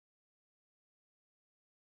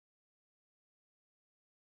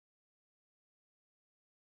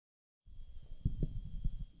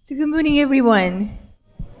So good morning, everyone.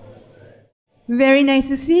 Very nice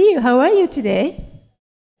to see you. How are you today?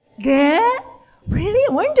 Good?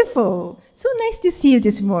 Really wonderful. So nice to see you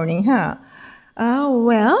this morning, huh?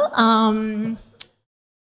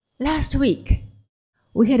 Last week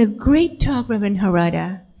we had a great talk, Reverend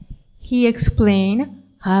Harada. He explained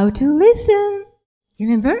how to listen.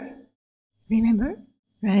 Remember?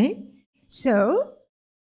 Right? So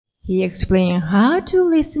he explained how to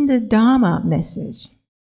listen to the Dharma message.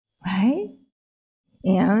 Right?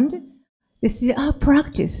 And this is our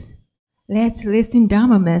practice. Let's listen to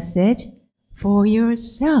Dharma message for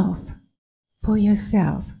yourself. For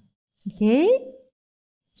yourself. Okay?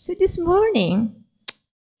 So this morning,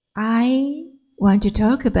 I want to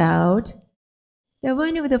talk about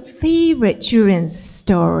one of the favorite children's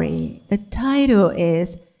story. The title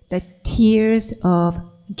is The Tears of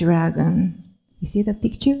Dragon. You see the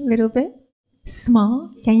picture a little bit?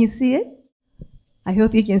 Small. Can you see it? I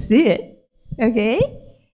hope you can see it. Okay?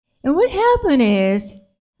 And what happened is,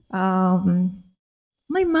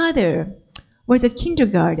 my mother was a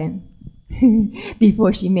kindergarten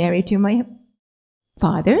before she married to my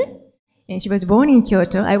father. And she was born in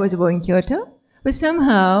Kyoto. I was born in Kyoto. But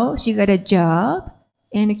somehow she got a job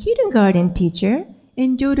and a kindergarten teacher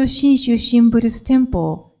in Jodo Shinshu Shin Buddhist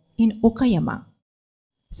Temple in Okayama.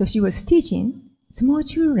 So she was teaching small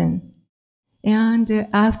children. And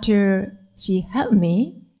after she helped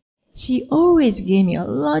me, she always gave me a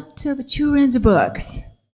lot of children's books.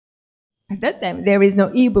 At that time, there is no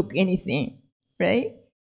ebook, anything, right?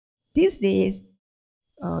 These days,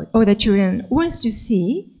 all the children wants to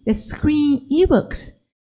see the screen ebooks.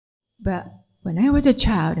 But when I was a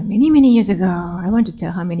child, many, many years ago, I want to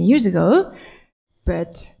tell how many years ago,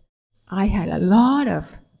 but I had a lot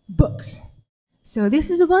of books. So this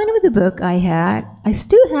is one of the books I had. I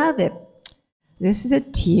still have it. This is The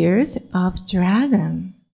Tears of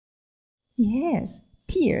Dragon. Yes,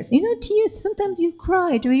 tears. You know, tears, sometimes you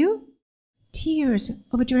cry, do you? Tears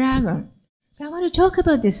of a Dragon. So I want to talk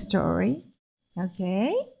about this story.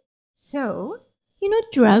 Okay? So, you know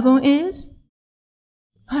what dragon is?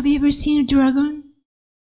 Have you ever seen a dragon?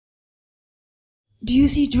 Do you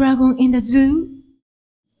see dragon in the zoo?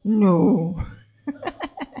 No.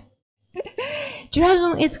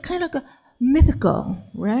 Dragon is kind of a mythical,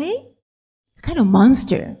 right? Kind of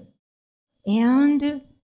monster. And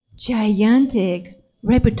gigantic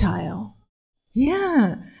reptile.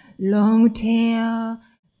 Yeah. Long tail,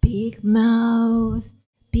 big mouth,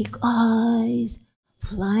 big eyes,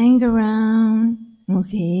 flying around.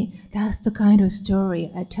 Okay, that's the kind of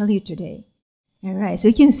story I tell you today. All right, so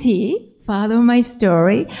you can see, follow my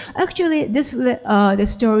story. Actually, the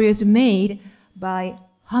story is made by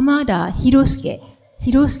Hamada Hirosuke.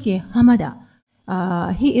 Hirosuke Hamada.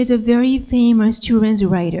 He is a very famous children's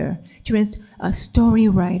writer, children's story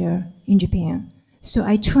writer in Japan. So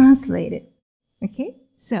I translate it. Okay,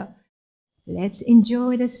 so let's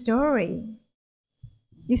enjoy the story.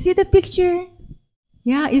 You see the picture?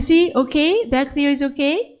 Yeah, you see? Okay, back there is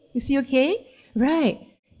okay? You see okay? Right.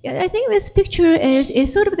 Yeah, I think this picture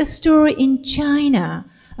is sort of the story in China.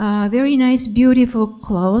 Very nice, beautiful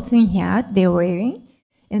clothes and hat they're wearing.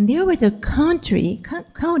 And there was a county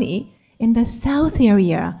in the south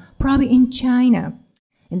area, probably in China.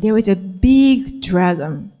 And there was a big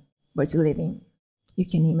dragon was living. You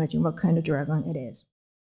can imagine what kind of dragon it is.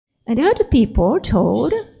 And other people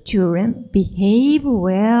told children, behave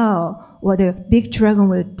well, or the big dragon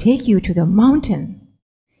will take you to the mountain,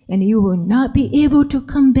 and you will not be able to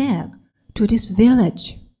come back to this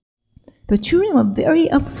village. The children were very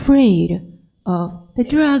afraid of the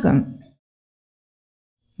dragon.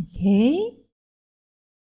 Okay?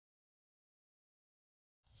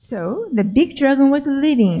 So the big dragon was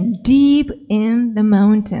living deep in the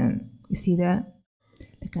mountain. You see that?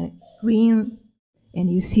 The kind of green,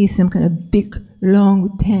 and you see some kind of big,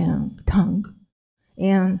 long tongue.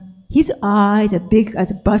 And his eyes are big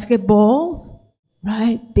as a basketball,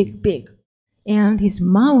 right? Big. And his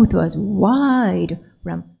mouth was wide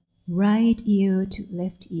from right ear to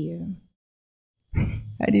left ear.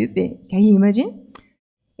 How do you think? Can you imagine?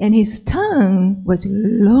 And his tongue was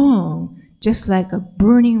long, just like a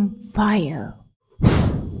burning fire.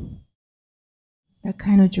 That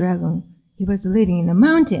kind of dragon. He was living in the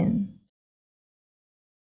mountain.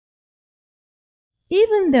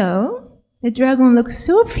 Even though the dragon looked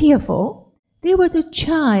so fearful, there was a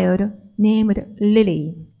child named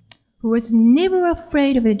Lily who was never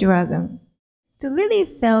afraid of the dragon. So Lily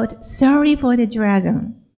felt sorry for the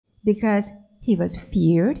dragon because he was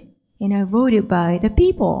feared and avoided by the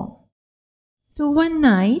people. So one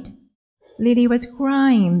night, Lily was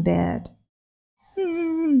crying in bed.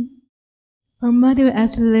 Her mother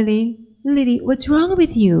asked Lily, Lily, what's wrong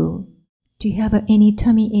with you? Do you have any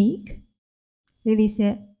tummy ache? Lily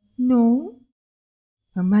said, no.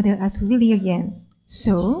 Her mother asked Lily again,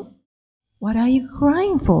 so, what are you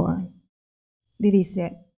crying for? Lily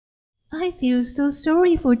said, I feel so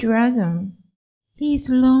sorry for Dragon. He is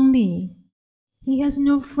lonely. He has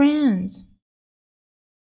no friends.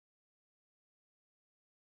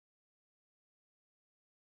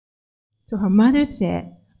 So her mother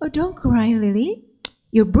said, oh, don't cry, Lily.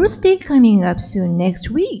 Your birthday coming up soon next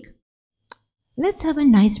week. Let's have a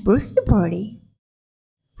nice birthday party.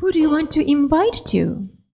 Who do you want to invite to?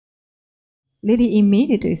 Lily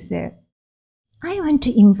immediately said, I want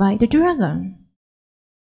to invite the dragon.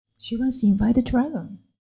 She wants to invite the dragon.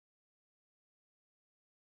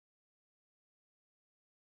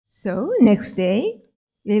 So next day,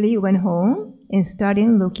 Lily went home and started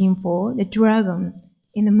looking for the dragon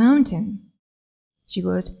in the mountain. She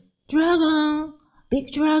goes, Dragon,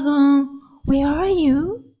 big dragon, where are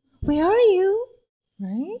you? Where are you?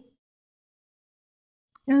 Right?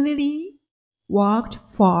 And Lily walked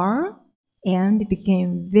far and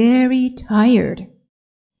became very tired.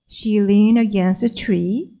 She leaned against a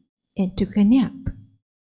tree and took a nap.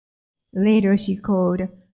 Later she called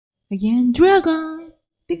again, Dragon,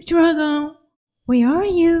 big dragon, where are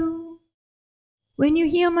you? When you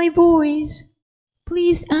hear my voice,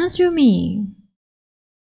 please answer me.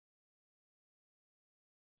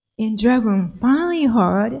 And Dragon finally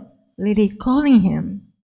heard Lily calling him.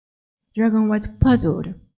 Dragon was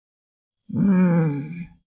puzzled.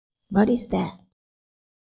 What is that?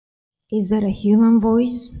 Is that a human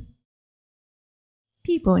voice?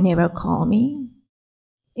 People never call me.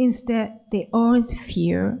 Instead, they always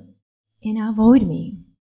fear and avoid me.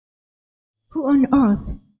 Who on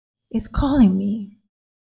earth is calling me?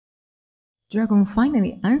 Dragon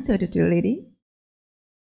finally answered to Lily.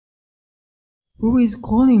 Who is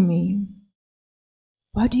calling me?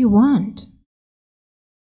 What do you want?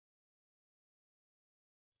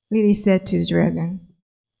 Lily said to the dragon,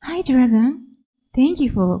 Hi, dragon. Thank you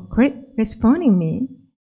for responding me.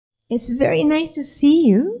 It's very nice to see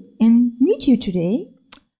you and meet you today.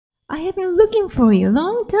 I have been looking for you a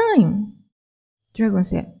long time. Dragon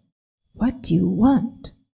said, What do you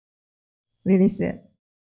want? Lily said,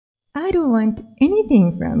 I don't want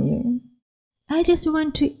anything from you. I just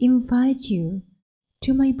want to invite you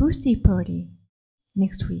to my birthday party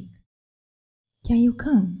next week. Can you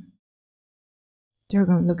come?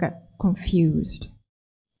 Dragon looked confused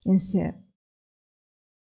and said,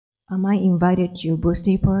 Am I invited to your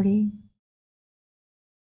birthday party?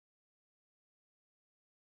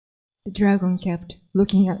 The dragon kept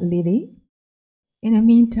looking at Lily. In the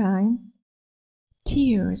meantime,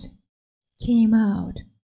 tears came out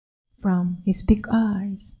from his big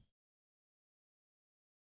eyes.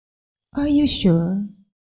 Are you sure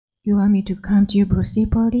you want me to come to your birthday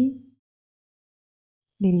party?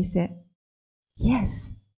 Lily said,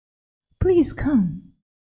 Yes, please come.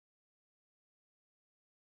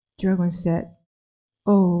 Dragon said,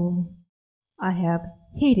 Oh, I have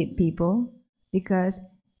hated people because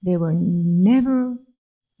they were never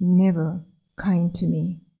kind to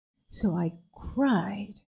me. So I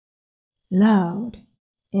cried loud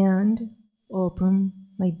and opened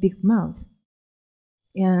my big mouth.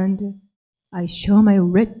 And I show my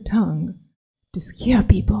red tongue to scare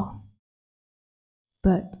people.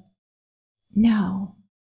 But now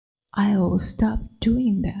I will stop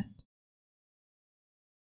doing that.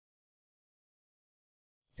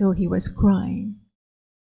 So he was crying.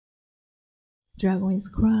 Dragon is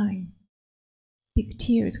crying. Big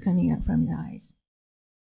tears coming out from his eyes.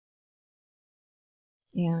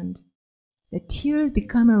 And the tears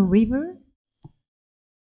become a river.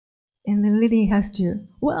 And the Lily has to,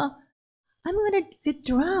 well, I'm going to get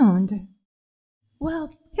drowned.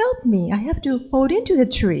 Well, help me. I have to hold into the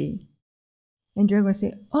tree. And Dragon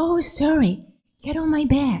said, Oh, sorry. Get on my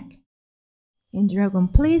back. And Dragon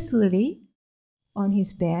placed Lily on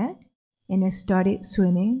his back and started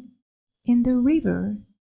swimming in the river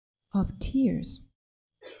of tears.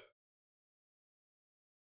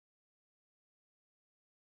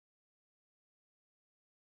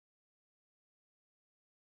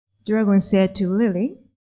 Dragon said to Lily,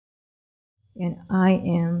 and I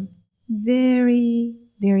am very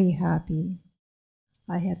happy.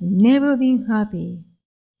 I have never been happy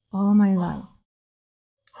all my life.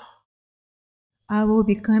 I will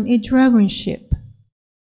become a dragon ship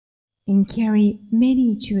and carry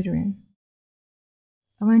many children.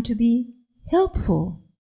 I want to be helpful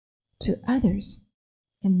to others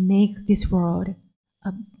and make this world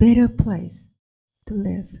a better place to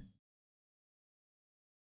live.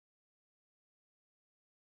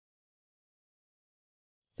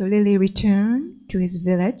 So Lily returned to his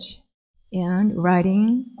village and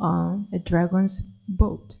riding on a dragon's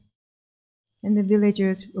boat. And the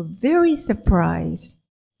villagers were very surprised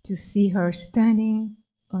to see her standing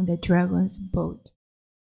on the dragon's boat.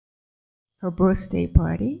 Her birthday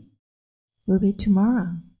party will be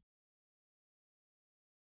tomorrow.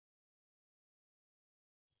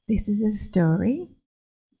 This is a story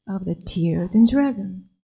of the tears and dragon.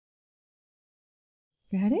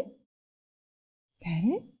 Got it? Got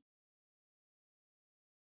it?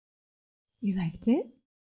 You liked it?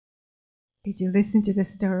 Did you listen to the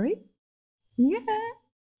story? Yeah,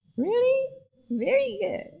 really? Very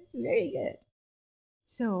good, very good.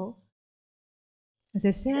 So, as I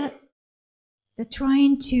said, they're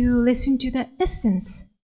trying to listen to the essence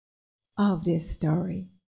of this story.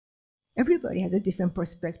 Everybody has a different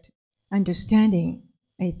perspective, understanding,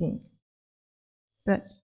 I think. But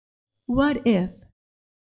what if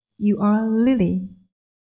you are a lily?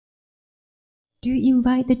 Do you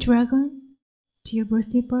invite the dragon to your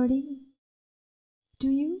birthday party? Do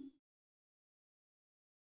you?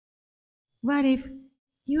 What if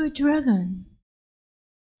you're a dragon?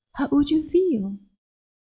 How would you feel?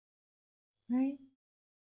 Right?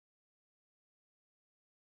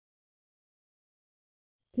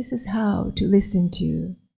 This is how to listen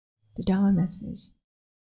to the Dharma message.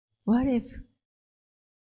 What if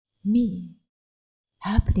me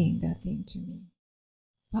happening that thing to me?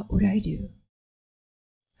 What would I do?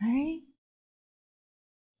 Right?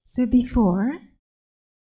 So before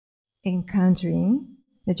encountering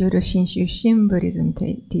the Jodo Shinshu Shin Buddhism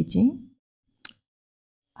teaching,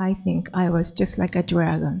 I think I was just like a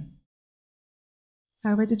dragon.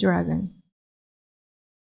 I was a dragon.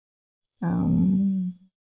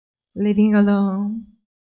 Living alone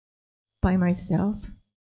by myself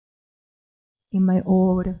in my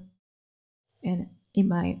own and in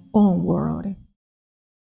my own world.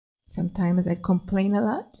 Sometimes I complain a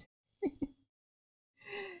lot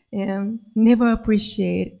and never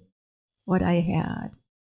appreciate what I had,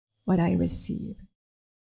 what I received.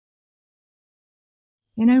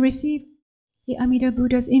 And I received the Amida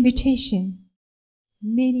Buddha's invitation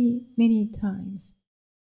many, many times.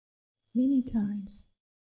 Many times.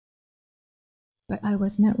 But I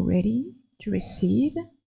was not ready to receive,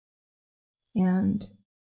 and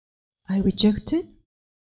I rejected,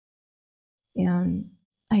 and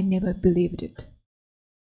I never believed it.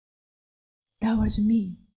 That was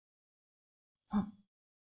me.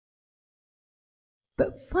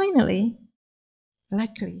 But finally,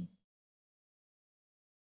 luckily,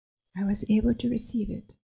 I was able to receive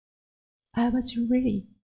it. I was ready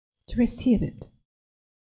to receive it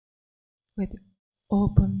with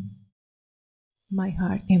open my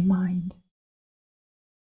heart and mind.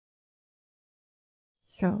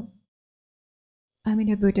 So, I'm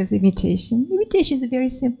in a Buddha's invitation. The invitation is very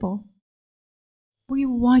simple. We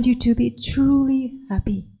want you to be truly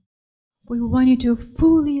happy. We want you to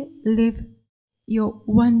fully live your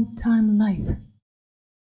one-time life.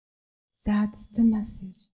 That's the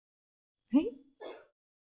message, right?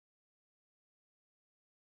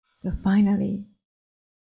 So finally,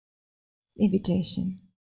 the invitation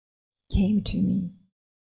came to me,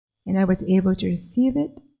 and I was able to receive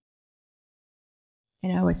it,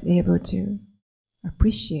 and I was able to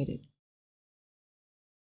appreciate it.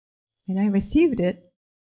 And I received it.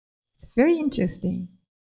 It's very interesting.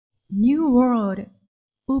 New world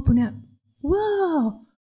open up. Wow,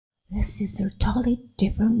 this is a totally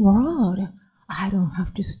different world. I don't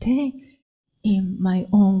have to stay in my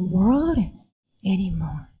own world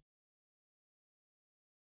anymore.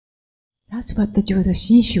 That's what the Jodo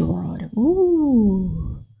Shinshu world,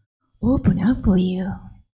 open up for you.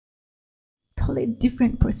 Totally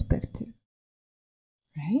different perspective,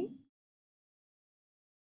 right?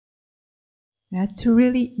 That's a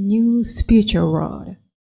really new spiritual world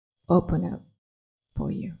open up for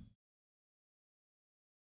you.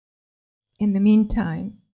 In the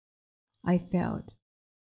meantime, I felt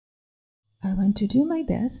I want to do my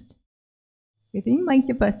best within my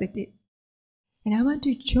capacity, and I want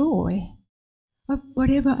to enjoy of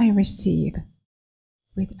whatever I receive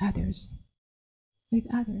with others, with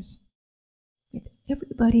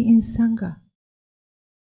everybody in Sangha.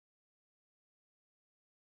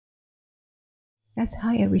 That's how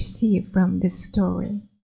I receive from this story.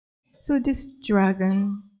 So this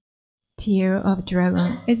dragon, tear of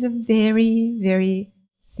dragon, is a very, very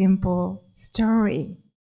simple story,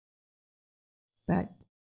 but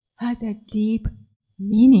has a deep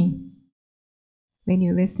meaning when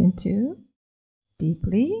you listen to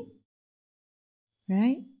deeply,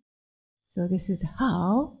 right? So this is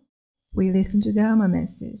how we listen to the Dharma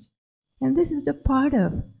message. And this is a part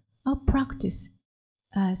of our practice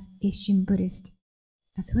as Asian Buddhist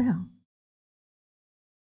as well.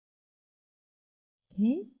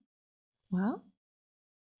 Okay? Well,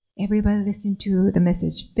 everybody listened to the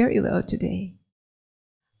message very well today.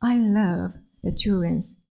 I love the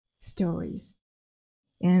children's stories.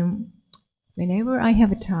 And whenever I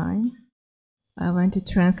have a time, I want to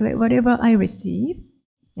translate whatever I receive.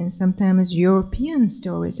 And sometimes European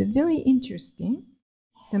stories are very interesting.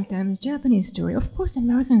 Sometimes Japanese story. Of course,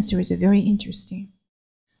 American stories are very interesting.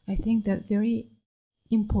 I think that very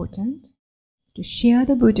important to share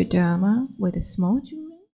the Buddha Dharma with the small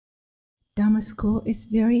children. Dharma school is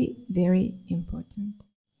very, very important.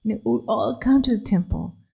 And we all come to the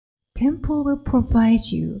temple. Temple will provide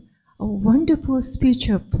you a wonderful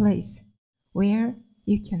spiritual place where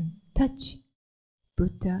you can touch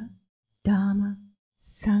Buddha, Dharma,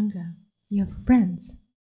 Sangha, your friends.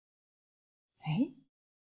 Right?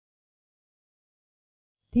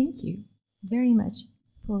 Thank you very much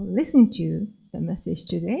for listening to the message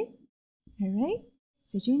today. Alright?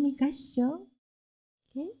 So 12箇所.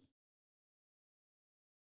 Okay?